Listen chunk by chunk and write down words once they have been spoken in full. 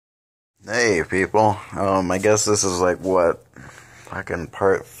Hey people, I guess this is like what, fucking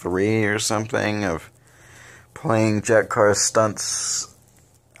part 3 or something of playing Jet Car Stunts.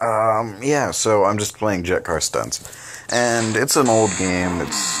 Yeah, so I'm just playing Jet Car Stunts. And it's an old game,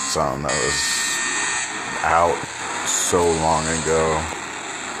 it's something that was out so long ago.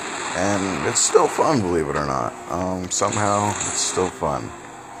 And it's still fun, believe it or not. Somehow, it's still fun.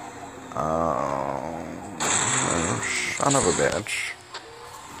 Son of a bitch.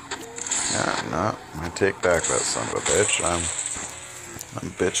 Yeah, no, I take back that son of a bitch. I'm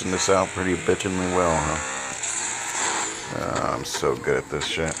bitching this out pretty bitchingly well, huh? I'm so good at this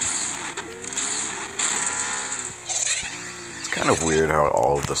shit. It's kind of weird how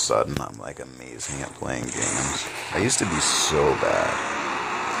all of a sudden I'm like amazing at playing games. I used to be so bad.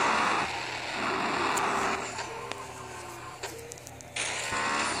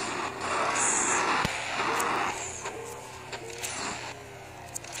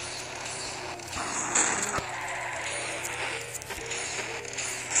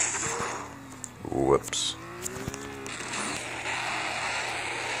 Whoops.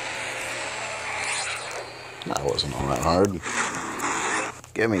 That wasn't all that hard.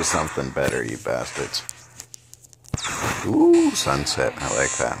 Give me something better, you bastards. Ooh, sunset. I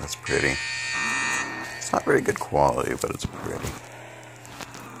like that. That's pretty. It's not very good quality, but it's pretty.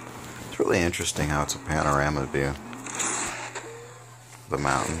 It's really interesting how it's a panorama view. The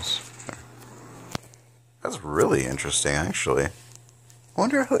mountains. That's really interesting, actually. I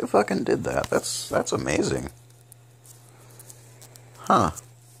wonder how they fucking did that. That's amazing. Huh.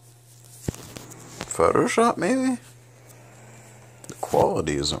 Photoshop, maybe? The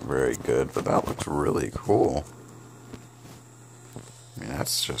quality isn't very good, but that looks really cool. I mean,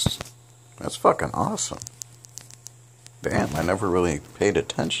 that's fucking awesome. Damn, I never really paid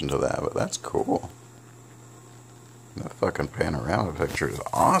attention to that, but that's cool. That fucking panorama picture is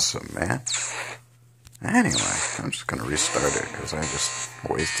awesome, man. Anyway, I'm just gonna restart it because I just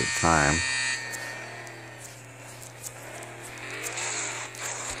wasted time.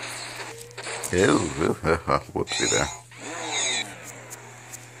 Ew, whoopsie there.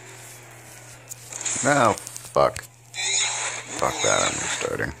 No, fuck. Fuck that, I'm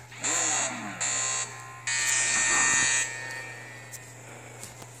restarting.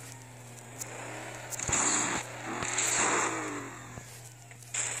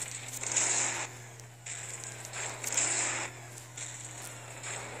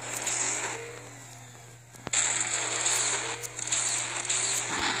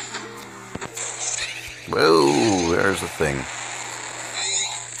 Whoa, there's the thing.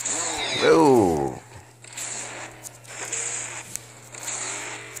 Whoa.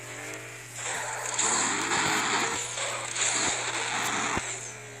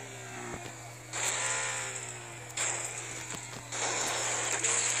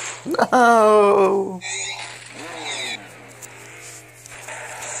 No.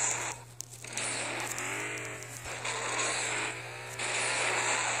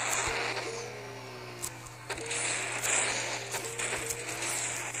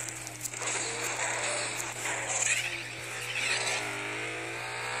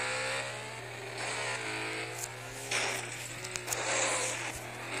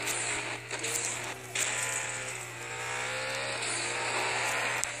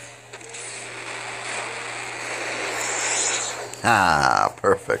 Ah,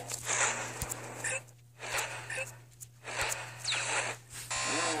 perfect.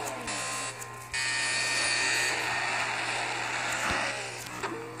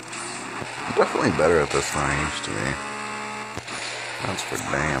 I'm definitely better at this than I used to be. That's for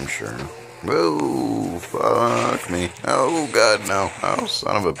damn sure. Whoa, fuck me. Oh, God, no. Oh,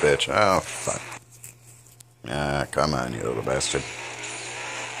 son of a bitch. Oh, fuck. Ah, come on, you little bastard.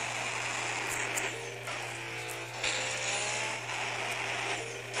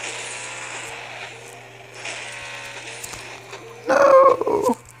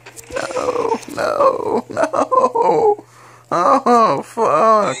 No! No! No! No! Oh,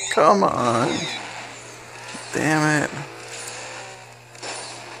 fuck. Come on. Damn it.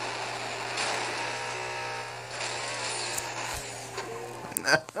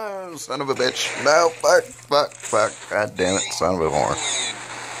 No, son of a bitch. No, fuck. God damn it, son of a whore.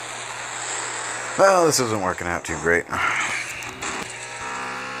 Well, this isn't working out too great.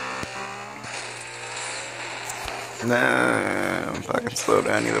 No, fucking slow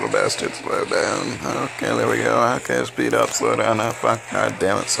down, you little bastard. Slow down. Okay, there we go. Okay, speed up, slow down. Oh, fuck. God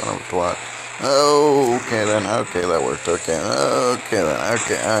damn it, son of a twat. Oh, okay then. Okay, that worked. Okay. Okay then.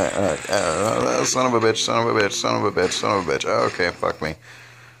 Okay. Alright. Oh, son of a bitch, son of a bitch, son of a bitch, son of a bitch. Okay, fuck me.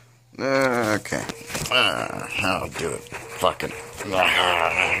 Okay. I'll do it. fucking...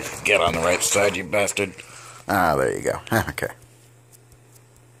 Get on the right side, you bastard. Ah, there you go. Okay.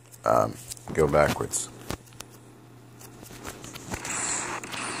 Go backwards.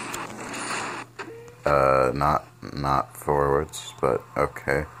 Not forwards, but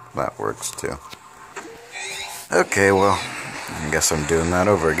okay. That works too. Okay, well, I guess I'm doing that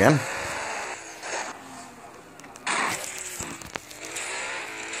over again.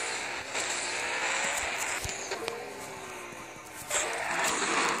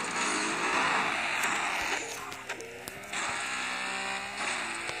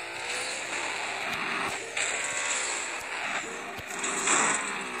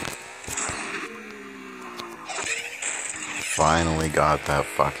 Finally got that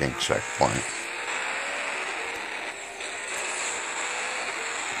fucking checkpoint.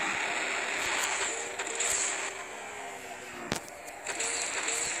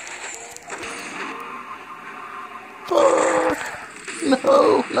 Fuck!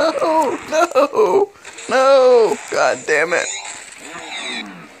 No! No! No! No! God damn it!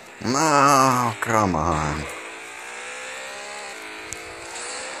 No! Come on.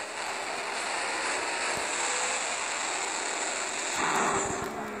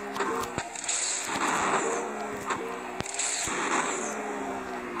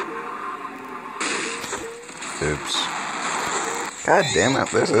 Oops. God damn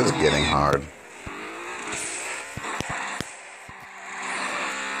it, this is getting hard.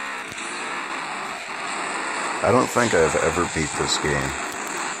 I don't think I've ever beat this game.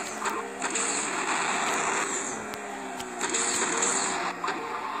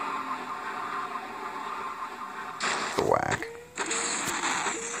 Whack.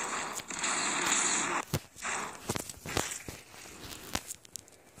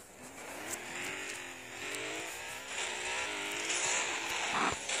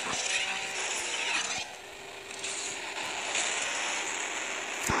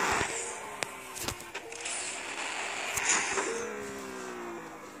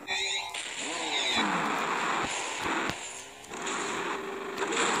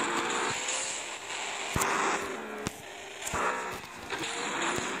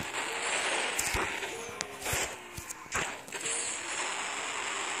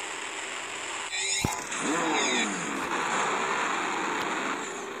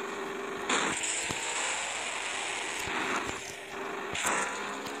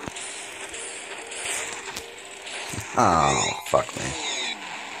 Oh, fuck me.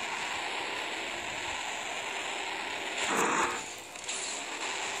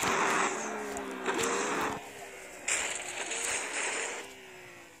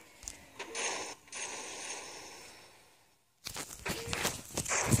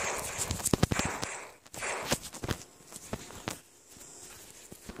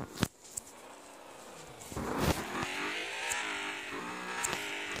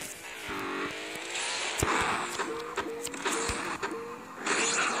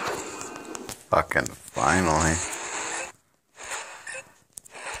 Fucking finally.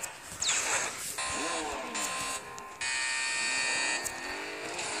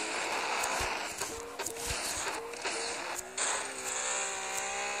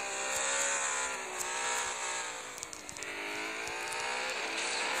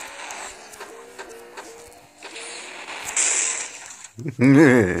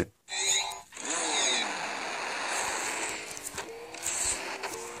 No.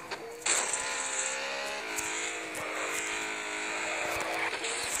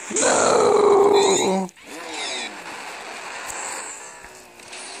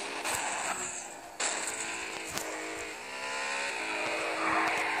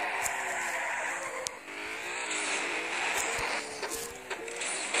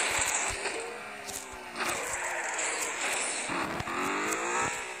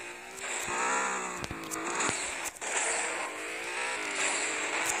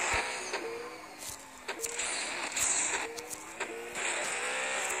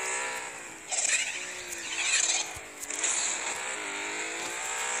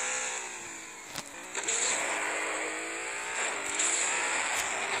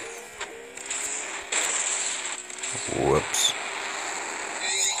 Whoops.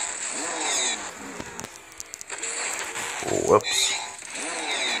 Whoops.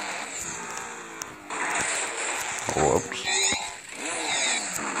 Whoops.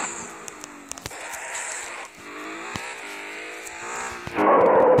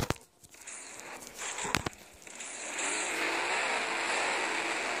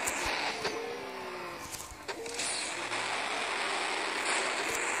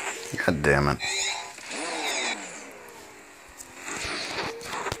 God damn it.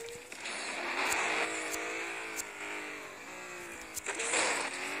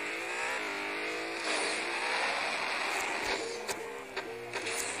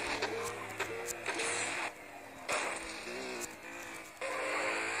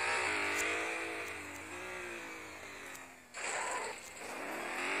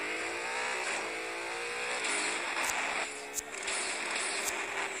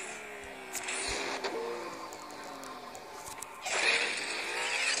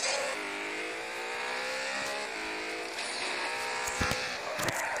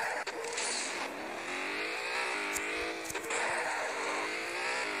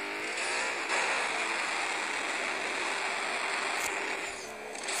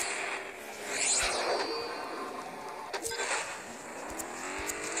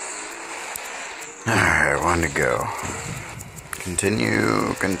 one to go.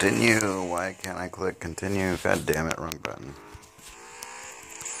 Continue, continue. Why can't I click continue? God damn it, wrong button.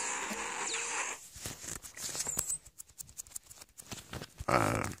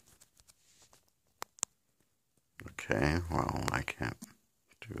 Okay, well, I can't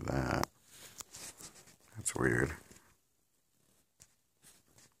do that. That's weird.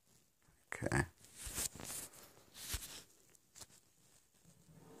 Okay.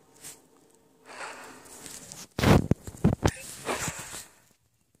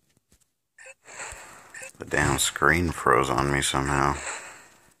 The damn screen froze on me somehow.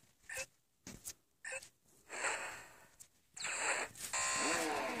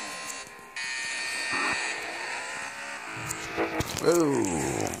 Whoa.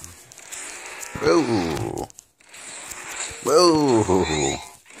 Whoa. Whoa.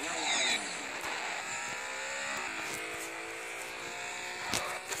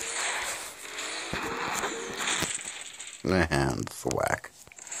 And thwack.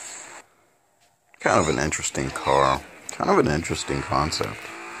 Kind of an interesting car. Kind of an interesting concept.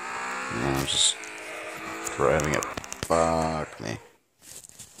 You know, just driving it. Fuck me.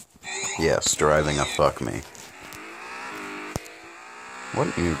 Yes, driving a fuck me.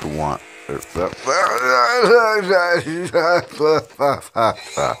 What do you want?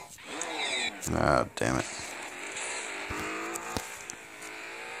 Ah, damn it.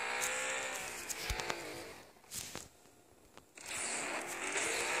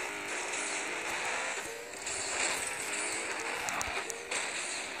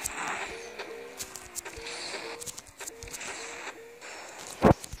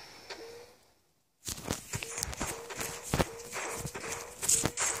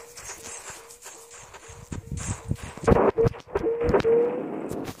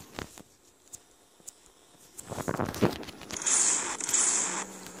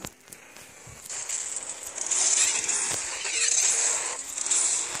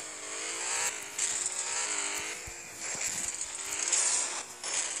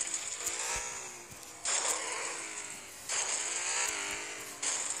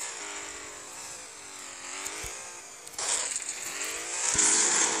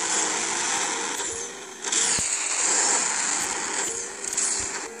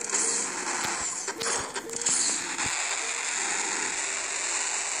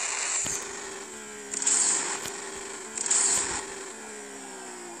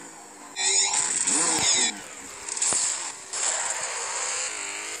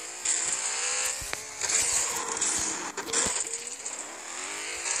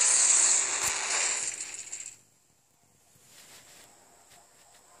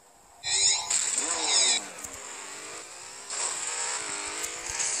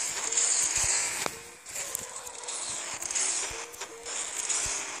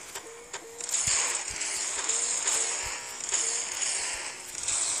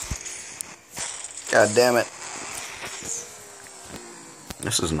 God damn it.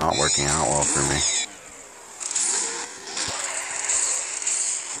 This is not working out well for me.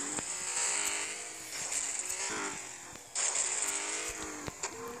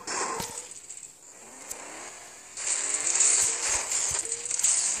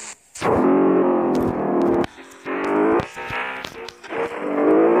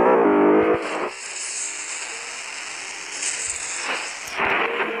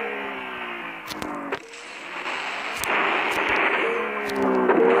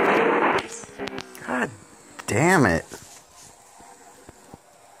 God damn it.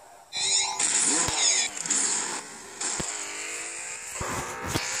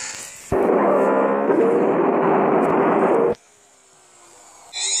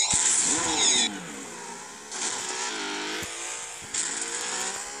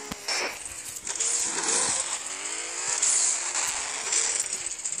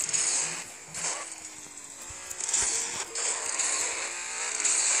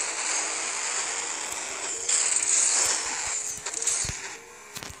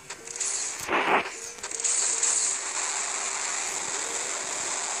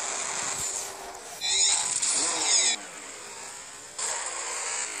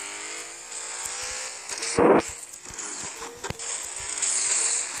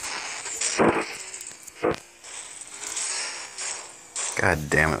 God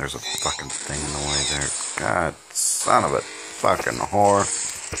damn it, there's a fucking thing in the way there. God, son of a fucking whore.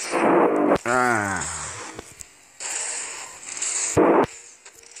 Ah.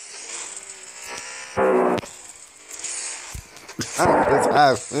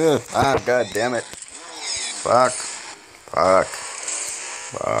 God damn it. Fuck. Fuck.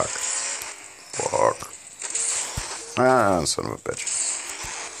 Fuck. Fuck. Ah, son of a bitch.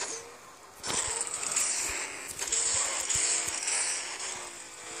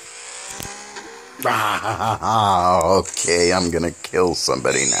 Okay, I'm gonna kill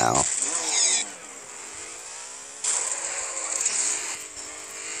somebody now.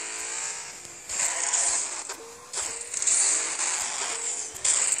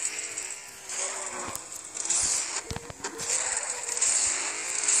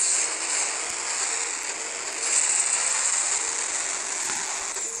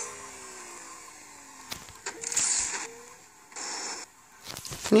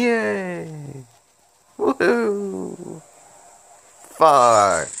 Yay! Woohoo!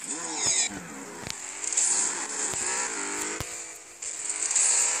 Fuck!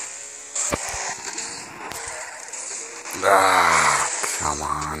 Ah, come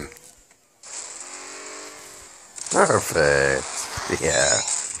on. Perfect. Yeah.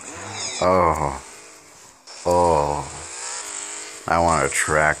 Oh. Oh. I want to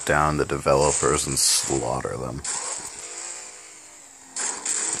track down the developers and slaughter them.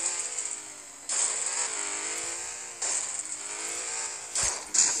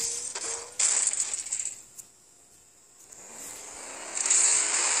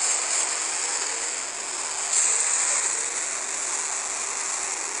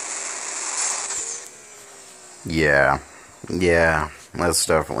 Yeah. Yeah. That's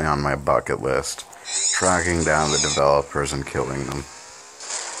definitely on my bucket list. Tracking down the developers and killing them.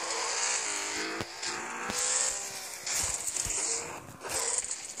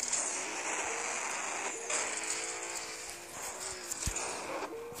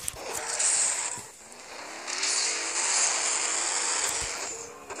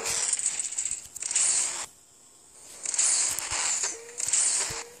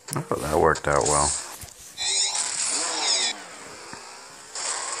 Oh, that worked out well.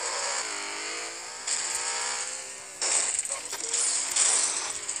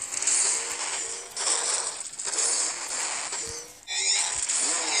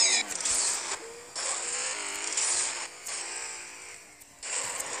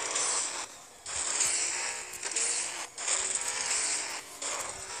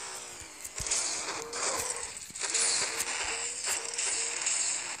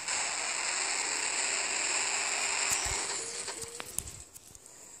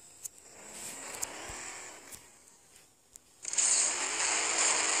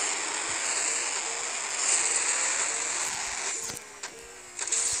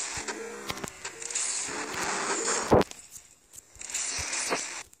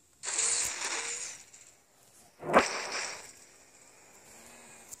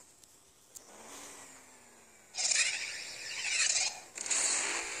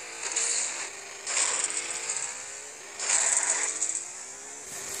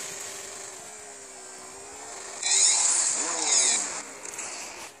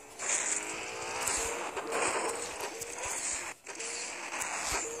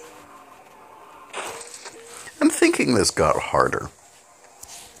 I'm thinking this got harder.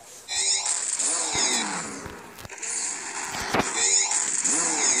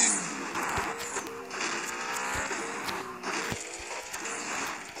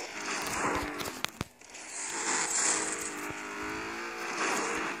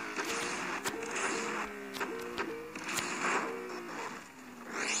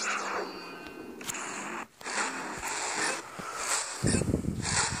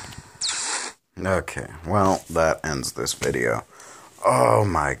 Okay, well, that ends this video. Oh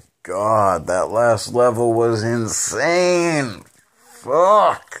my god, that last level was insane!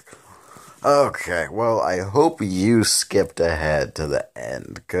 Fuck! Okay, well, I hope you skipped ahead to the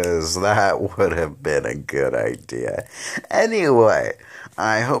end, because that would have been a good idea. Anyway,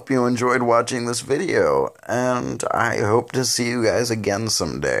 I hope you enjoyed watching this video, and I hope to see you guys again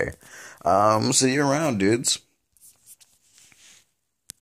someday. See you around, dudes.